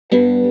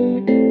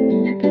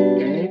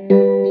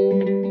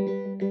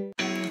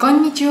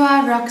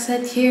Konnichiwa,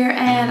 Roxette here,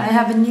 and I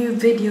have a new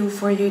video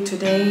for you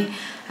today.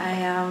 I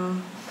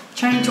am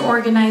trying to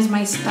organize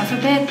my stuff a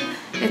bit.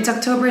 It's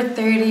October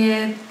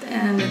 30th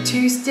and a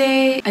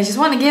Tuesday. I just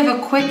want to give a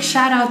quick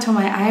shout out to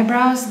my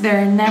eyebrows.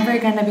 They're never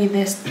gonna be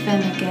this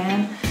thin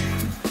again.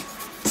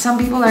 Some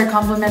people are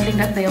complimenting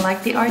that they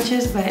like the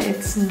arches, but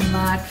it's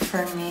not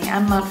for me.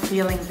 I'm not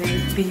feeling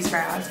these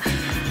brows.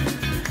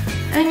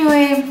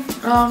 Anyway,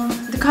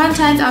 the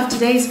content of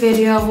today's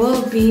video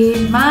will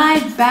be my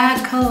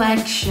bag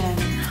collection.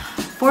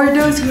 For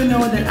those who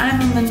know that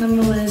I'm a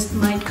minimalist,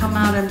 might come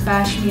out and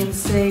bash me and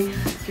say,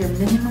 you're a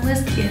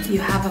minimalist yet you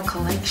have a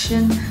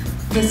collection.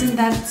 Doesn't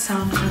that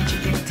sound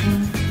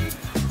contradicting?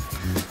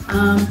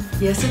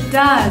 Yes it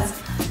does.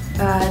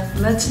 But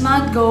let's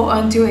not go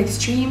on to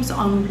extremes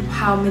on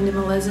how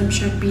minimalism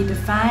should be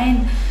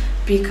defined,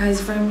 because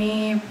for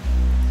me,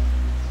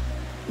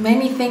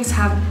 many things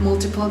have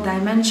multiple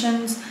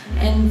dimensions,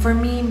 and for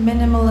me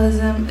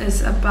minimalism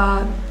is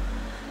about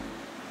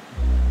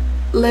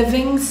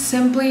living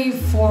simply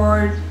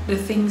for the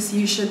things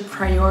you should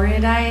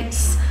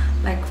prioritize.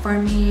 Like for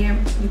me,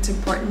 it's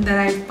important that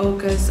I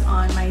focus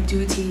on my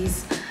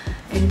duties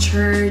in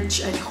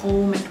church, at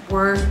home, at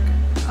work,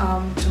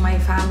 to my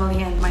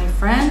family and my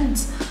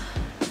friends.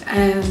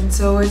 And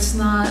so it's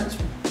not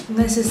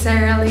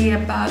necessarily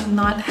about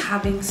not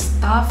having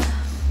stuff.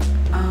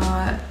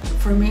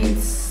 For me,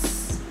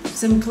 it's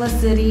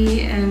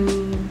simplicity,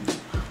 and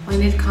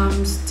when it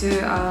comes to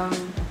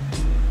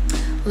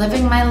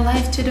living my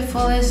life to the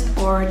fullest,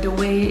 or the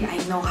way I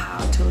know how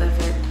to live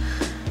it.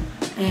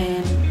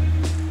 And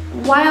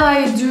while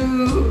I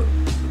do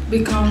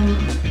become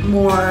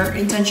more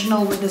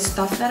intentional with the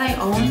stuff that I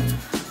own,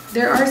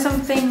 there are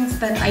some things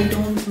that I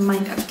don't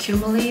mind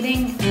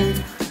accumulating,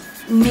 and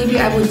maybe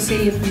I would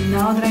say it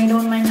now that I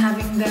don't mind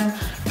having them,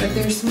 but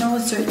there's no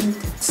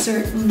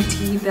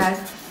certainty that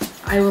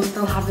I will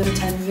still have them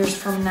 10 years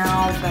from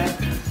now. But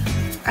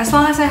as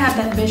long as I have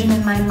that vision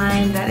in my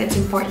mind that it's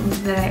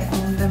important that I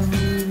own them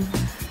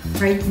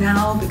right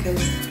now, because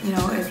you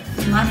know,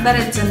 it's not that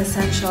it's an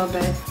essential,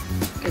 but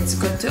it's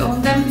good to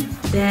own them,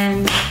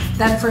 then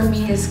that for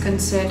me is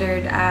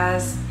considered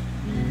as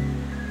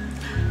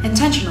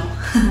intentional.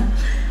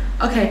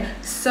 Okay,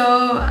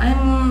 so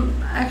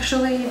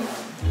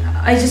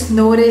I just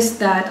noticed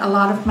that a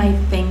lot of my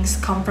things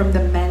come from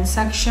the men's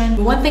section.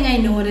 But one thing I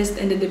noticed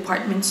in the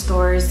department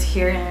stores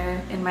here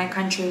in my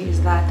country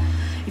is that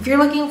if you're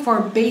looking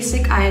for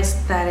basic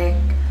aesthetic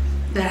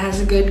that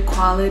has a good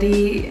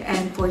quality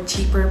and for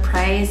cheaper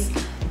price,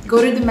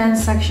 go to the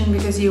men's section,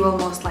 because you will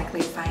most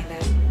likely find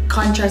it.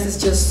 Contrast is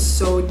just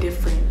so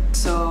different.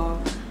 So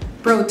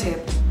pro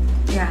tip,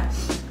 yeah.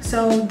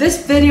 So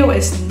this video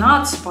is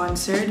not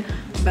sponsored,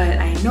 but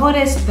I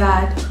noticed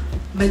that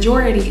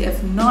majority,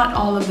 if not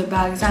all, of the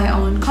bags I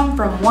own come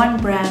from one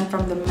brand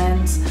from the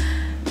men's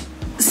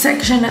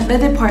section at the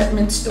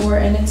department store,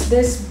 and it's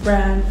this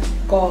brand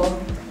called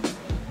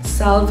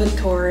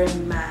Salvatore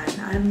Man.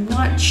 I'm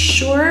not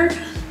sure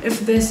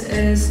if this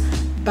is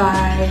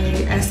by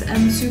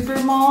SM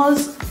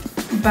Supermalls,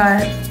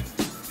 but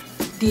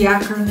the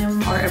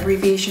acronym or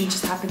abbreviation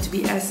just happened to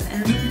be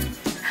SM.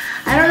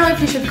 I don't know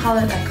if you should call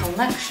it a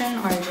collection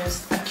or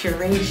just a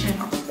curation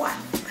or what.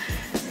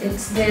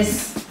 It's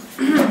this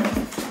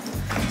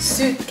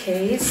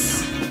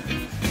suitcase,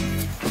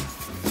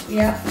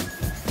 yeah,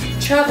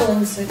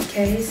 traveling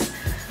suitcase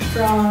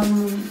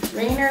from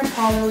Rainer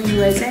Polo,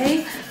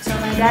 USA. So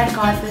my dad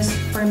got this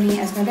for me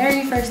as my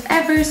very first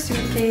ever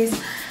suitcase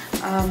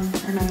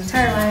in my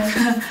entire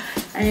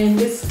life. And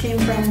this came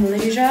from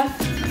Malaysia.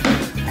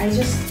 I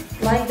just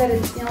like that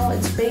it's, you know,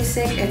 it's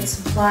basic,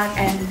 it's black,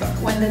 and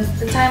when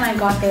the time I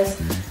got this,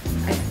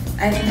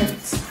 I think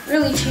it's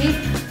really cheap.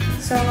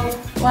 So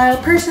while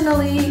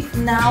personally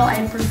now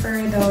I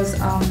prefer those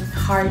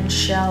hard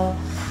shell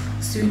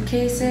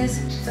suitcases.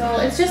 So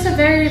it's just a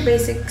very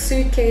basic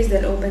suitcase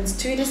that opens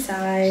to the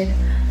side.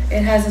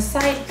 It has a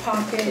side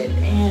pocket,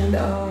 and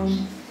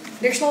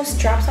there's no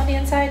straps on the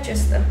inside,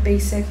 just a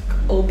basic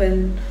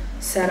open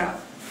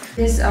setup.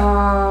 This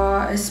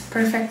is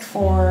perfect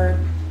for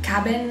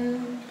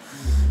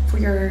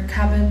your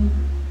cabin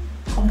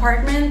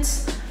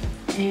compartments.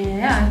 And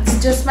yeah,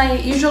 it's just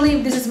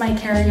usually this is my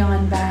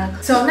carry-on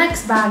bag. So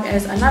next bag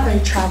is another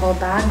travel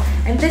bag,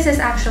 and this is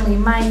actually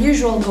my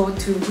usual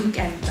go-to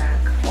weekend bag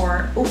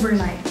or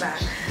overnight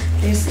bag.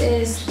 This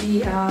is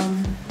the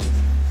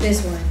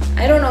this one.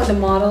 I don't know the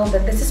model,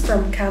 but this is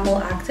from Camel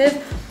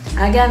Active.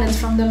 Again, it's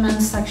from the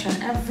men's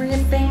section.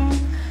 Everything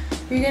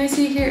you're gonna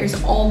see here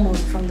is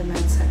almost from the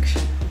men's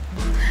section.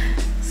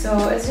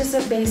 So it's just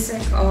a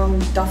basic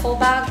duffel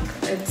bag.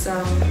 It's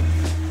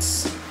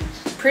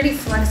pretty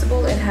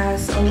flexible. It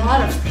has a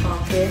lot of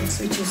pockets,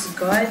 which is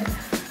good.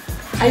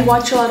 I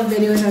watch a lot of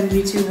videos on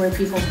YouTube where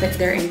people fit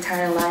their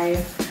entire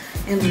life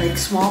in like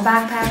small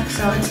backpacks,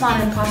 so it's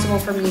not impossible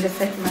for me to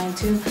fit mine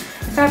too.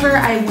 If ever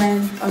I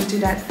went onto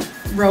that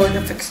road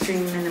of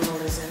extreme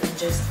minimalism and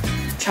just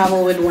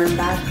travel with one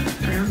bag,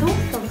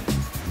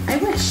 I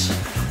wish.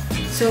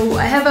 So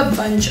I have a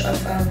bunch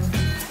of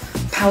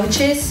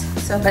pouches,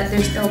 so but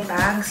they're still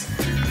bags.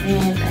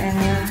 and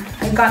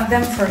I got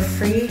them for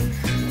free.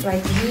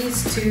 Like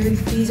these two,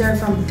 these are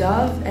from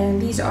Dove,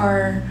 and these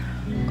are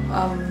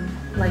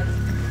like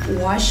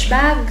wash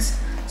bags,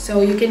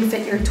 so you can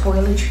fit your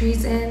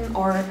toiletries in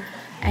or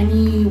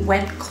any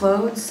wet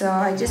clothes. So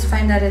I just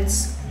find that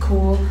it's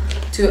cool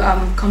to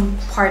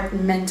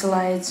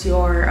compartmentalize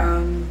your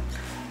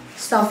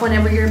stuff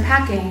whenever you're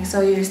packing,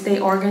 so you stay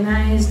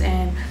organized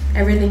and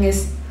everything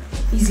is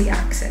easy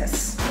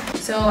access.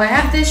 So I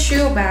have this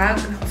shoe bag.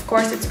 Of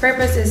course, its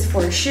purpose is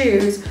for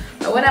shoes,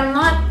 but when I'm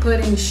not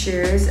putting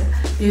shoes,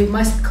 you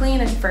must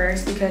clean it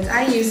first, because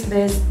I use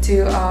this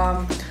to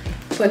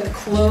put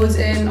clothes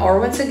in, or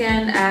once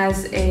again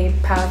as a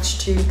pouch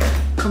to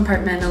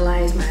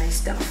compartmentalize my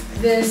stuff.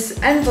 This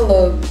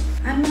envelope,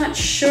 I'm not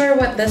sure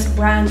what this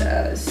brand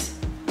is,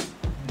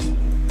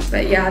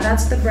 but yeah,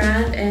 that's the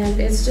brand, and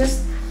it's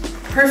just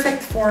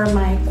perfect for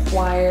my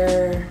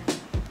choir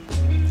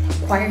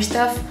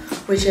stuff,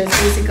 which is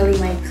basically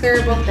my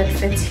clear book that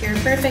fits here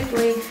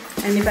perfectly.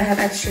 And if I have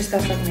extra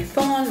stuff like my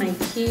phone, my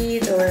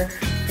keys, or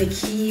my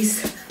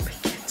keys,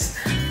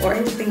 or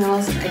anything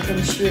else, I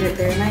can shoot it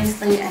there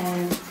nicely,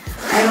 and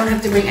I don't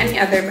have to bring any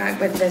other bag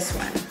but this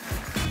one.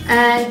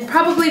 And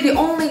probably the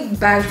only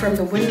bag from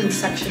the women's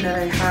section that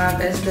I have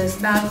is this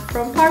bag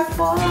from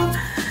Parfum.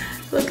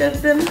 Look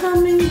at them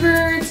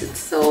hummingbirds, it's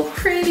so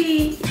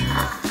pretty.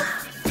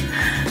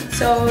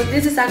 So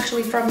this is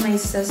actually from my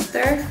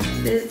sister.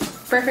 This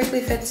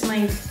perfectly fits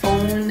my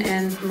phone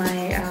and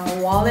my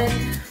wallet,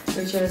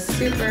 which is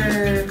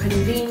super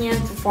convenient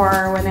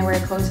for when I wear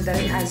clothes so that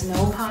it has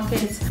no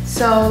pockets.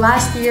 So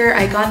last year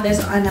I got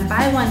this on a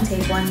buy one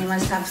take one. You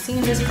must have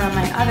seen this from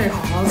my other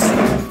hauls.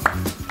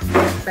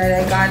 But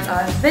I got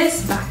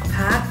this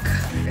backpack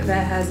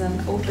that has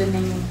an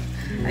opening,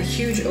 a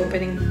huge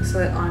opening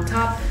slit on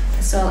top,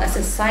 as well as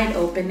a side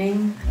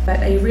opening. But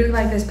I really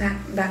like this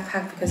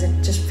backpack because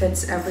it just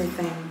fits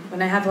everything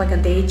when I have like a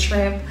day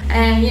trip.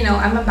 And you know,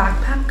 I'm a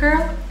backpack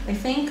girl, I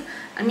think.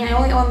 I mean, I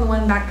only own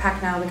one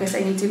backpack now because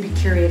I need to be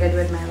curated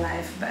with my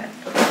life, but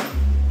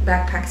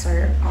backpacks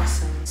are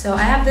awesome. So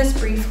I have this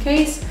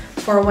briefcase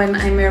for when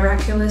I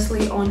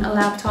miraculously own a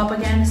laptop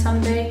again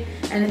someday,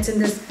 and it's in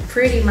this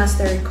pretty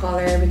mustard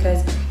color,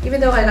 because even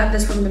though I got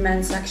this from the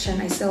men's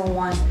section, I still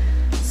want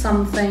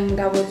something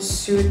that would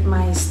suit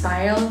my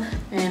style,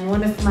 and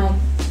one of my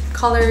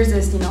colors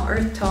is, you know,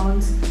 earth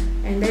tones.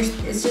 And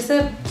it's just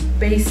a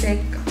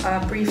basic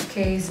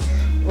briefcase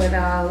with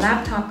a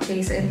laptop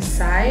case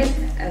inside,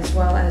 as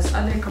well as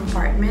other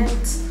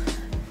compartments.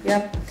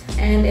 Yep,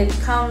 and it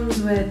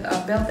comes with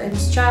a built-in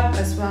strap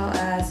as well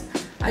as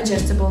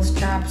adjustable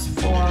straps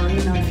for,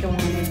 you know, if you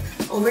want it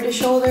over the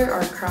shoulder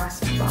or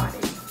cross body.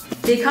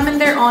 They come in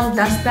their own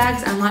dust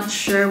bags. I'm not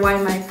sure why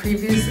my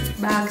previous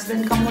bags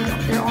didn't come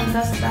with their own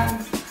dust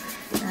bags.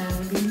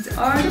 And these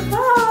are the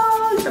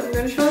bags. I'm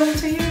gonna show them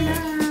to you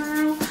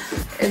now.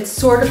 It's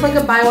sort of like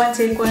a buy one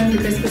take one,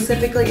 because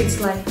specifically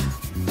it's like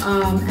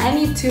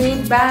any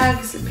two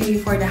bags pay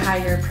for the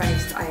higher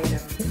priced item.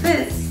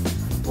 This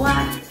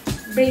black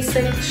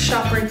basic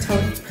shopper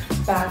tote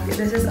bag.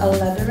 This is a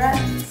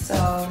leatherette,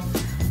 so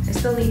I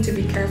still need to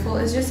be careful.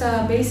 It's just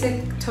a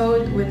basic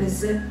tote with a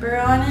zipper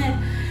on it.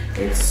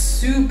 It's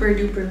super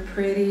duper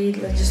pretty.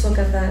 Let's just look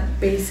at that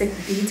basic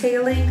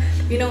detailing.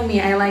 You know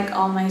me, I like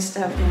all my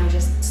stuff, you know,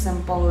 just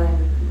simple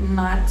and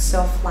not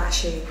so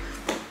flashy.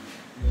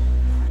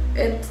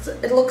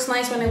 It looks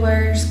nice when I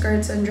wear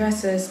skirts and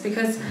dresses,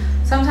 because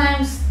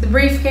sometimes the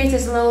briefcase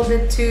is a little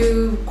bit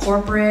too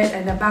corporate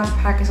and the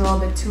backpack is a little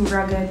bit too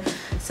rugged.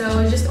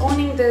 So just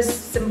owning this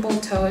simple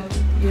tote,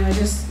 you know,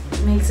 just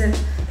makes it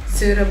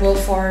suitable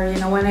for, you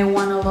know, when I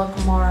want to look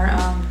more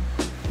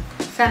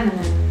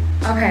feminine.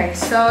 Okay,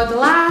 so the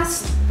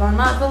last but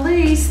not the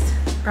least,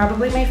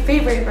 probably my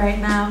favorite right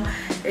now,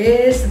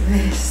 is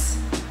this.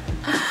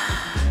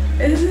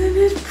 Isn't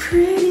it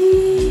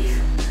pretty?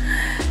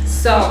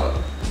 So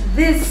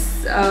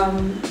this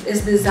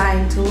is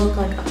designed to look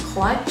like a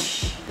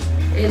clutch.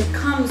 It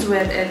comes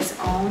with its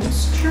own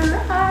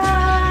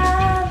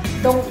strap.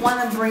 Don't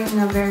want to bring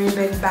a very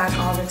big bag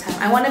all the time.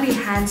 I want to be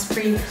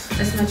hands-free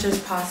as much as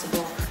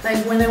possible.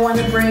 Like when I want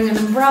to bring an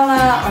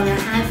umbrella or a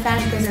hand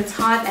fan because it's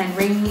hot and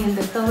rainy in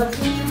the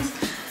Philippines.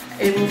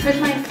 It will fit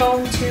my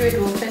phone too, it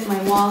will fit my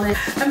wallet.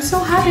 I'm so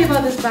happy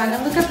about this bag,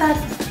 and look at that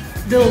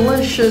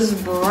delicious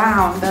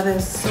brown. That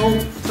is so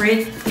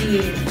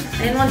pretty.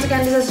 And once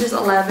again, this is just a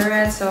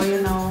leatherette, so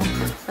you know,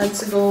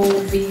 let's go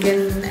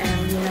vegan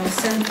and, you know,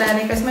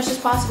 synthetic as much as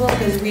possible,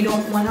 because we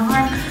don't want to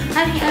harm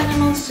any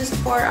animals, just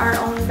for our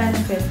own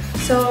benefit.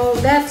 So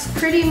that's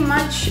pretty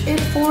much it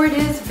for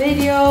this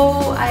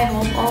video. I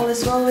hope all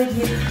is well with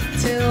you.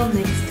 Till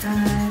next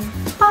time,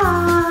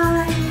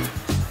 bye.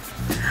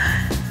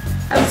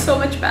 I have so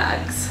much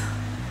bags.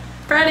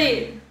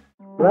 Ready?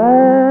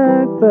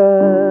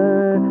 Blackbird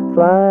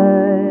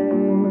fly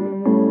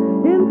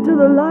into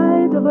the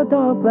light of a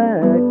dark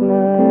black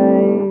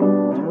night.